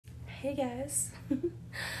Hey guys,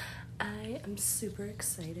 I am super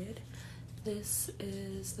excited. This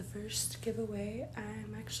is the first giveaway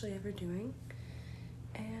I'm actually ever doing,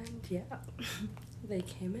 and yeah, they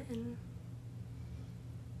came in.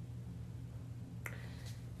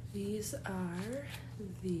 These are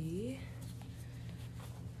the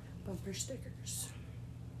bumper stickers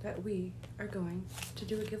that we are going to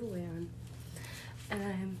do a giveaway on, and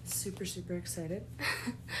I'm super excited.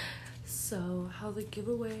 So how the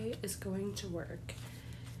giveaway is going to work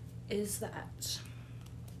is that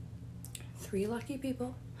 3 lucky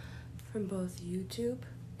people from both YouTube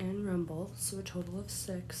and Rumble, so a total of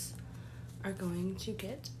 6, are going to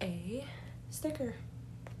get a sticker.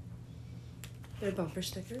 They're bumper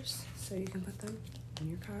stickers, so you can put them in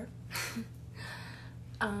your car.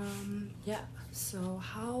 Yeah, so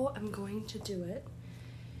how I'm going to do it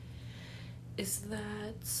is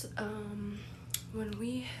that when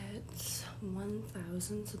we hit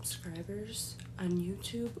 1,000 subscribers on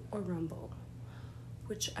YouTube or Rumble,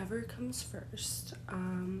 whichever comes first,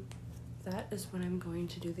 that is when I'm going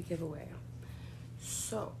to do the giveaway.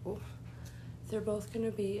 So they're both going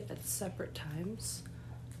to be at separate times,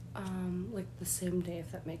 like the same day,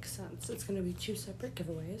 if that makes sense. It's going to be 2 separate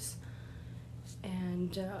giveaways,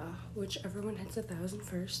 and whichever one hits 1,000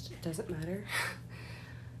 first, it doesn't matter.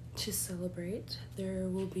 To celebrate, there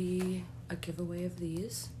will be a giveaway of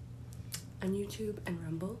these on YouTube and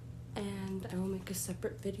Rumble, and I will make a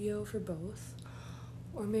separate video for both,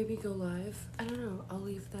 or maybe go live. I don't know, I'll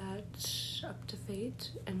leave that up to fate,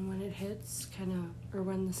 and when it hits, or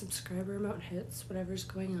when the subscriber amount hits, whatever's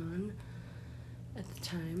going on at the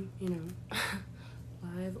time,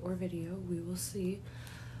 live or video, we will see.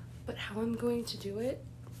 But how I'm going to do it,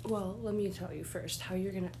 well, let me tell you first how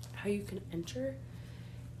you can enter.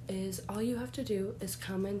 Is all you have to do is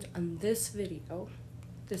comment on this video,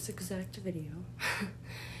 this exact video.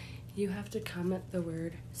 You have to comment the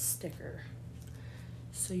word sticker.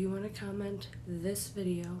 So you want to comment this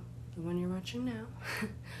video, the one you're watching now,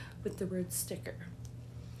 with the word sticker.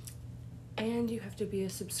 And you have to be a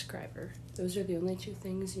subscriber. Those are the only 2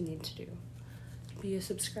 things you need to do. Be a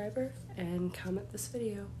subscriber and comment this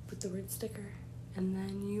video with the word sticker, and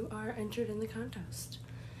then you are entered in the contest.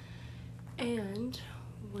 And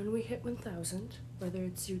when we hit 1,000, whether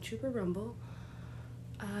it's YouTube or Rumble,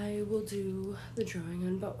 I will do the drawing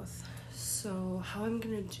on both. So how I'm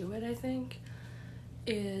gonna do it, I think,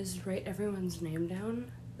 is write everyone's name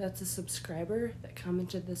down that's a subscriber that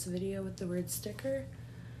commented this video with the word sticker,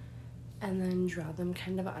 and then draw them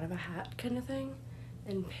kind of out of a hat kind of thing,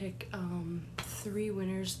 and pick 3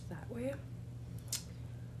 winners that way.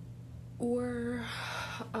 Or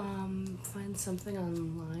find something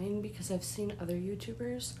online, because I've seen other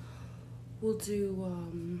YouTubers will do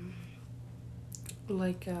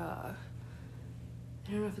like I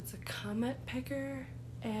don't know if it's a comment picker,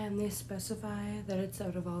 and they specify that it's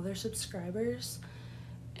out of all their subscribers,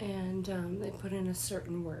 and they put in a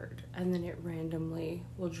certain word, and then it randomly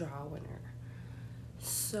will draw a winner.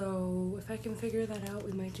 So if I can figure that out,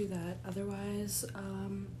 we might do that. Otherwise,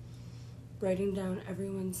 writing down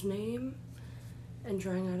everyone's name and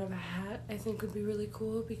drawing out of a hat, I think, would be really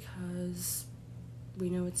cool, because we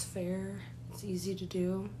know it's fair, it's easy to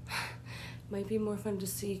do. Might be more fun to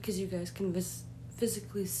see, because you guys can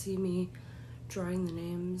physically see me drawing the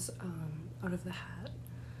names out of the hat.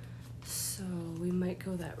 So we might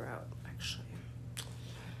go that route, actually.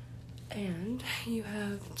 And you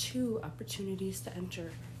have 2 opportunities to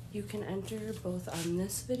enter. You can enter both on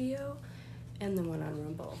this video and the one on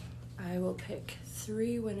Rumble. I will pick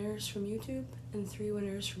 3 winners from YouTube and 3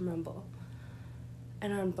 winners from Rumble.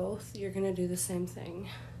 And on both, you're gonna do the same thing.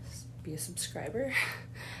 Be a subscriber,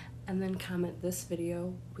 and then comment this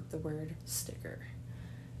video with the word sticker.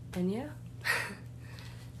 And yeah,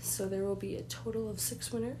 so there will be a total of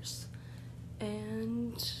 6 winners,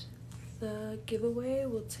 and the giveaway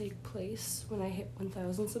will take place when I hit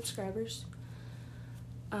 1,000 subscribers.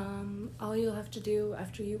 All you'll have to do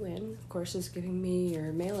after you win, of course, is giving me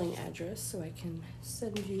your mailing address so I can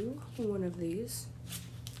send you one of these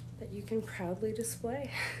that you can proudly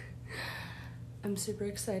display. I'm super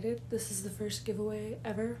excited. This is the first giveaway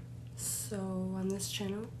ever, so on this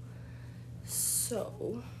channel.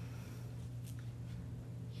 So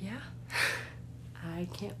yeah, I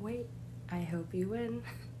can't wait. I hope you win.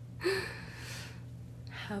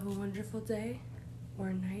 Have a wonderful day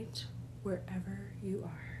or night wherever you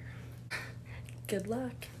are. Good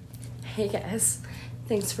luck. Hey guys,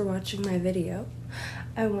 thanks for watching my video.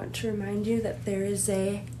 I want to remind you that there is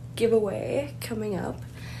a giveaway coming up.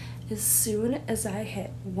 As soon as I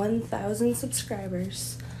hit 1,000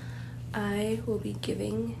 subscribers, I will be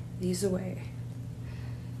giving these away.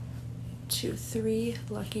 to 3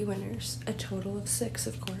 lucky winners, a total of 6,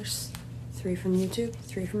 of course. 3 from YouTube,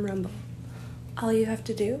 3 from Rumble. All you have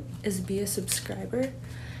to do is be a subscriber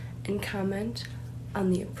and comment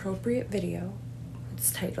on the appropriate video.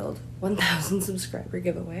 It's titled 1000 subscriber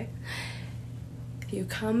giveaway. If you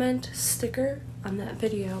comment sticker on that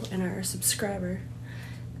video and are a subscriber,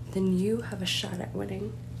 then you have a shot at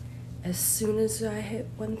winning. As soon as I hit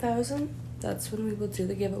 1000, that's when we will do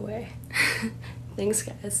the giveaway. Thanks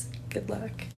guys, good luck.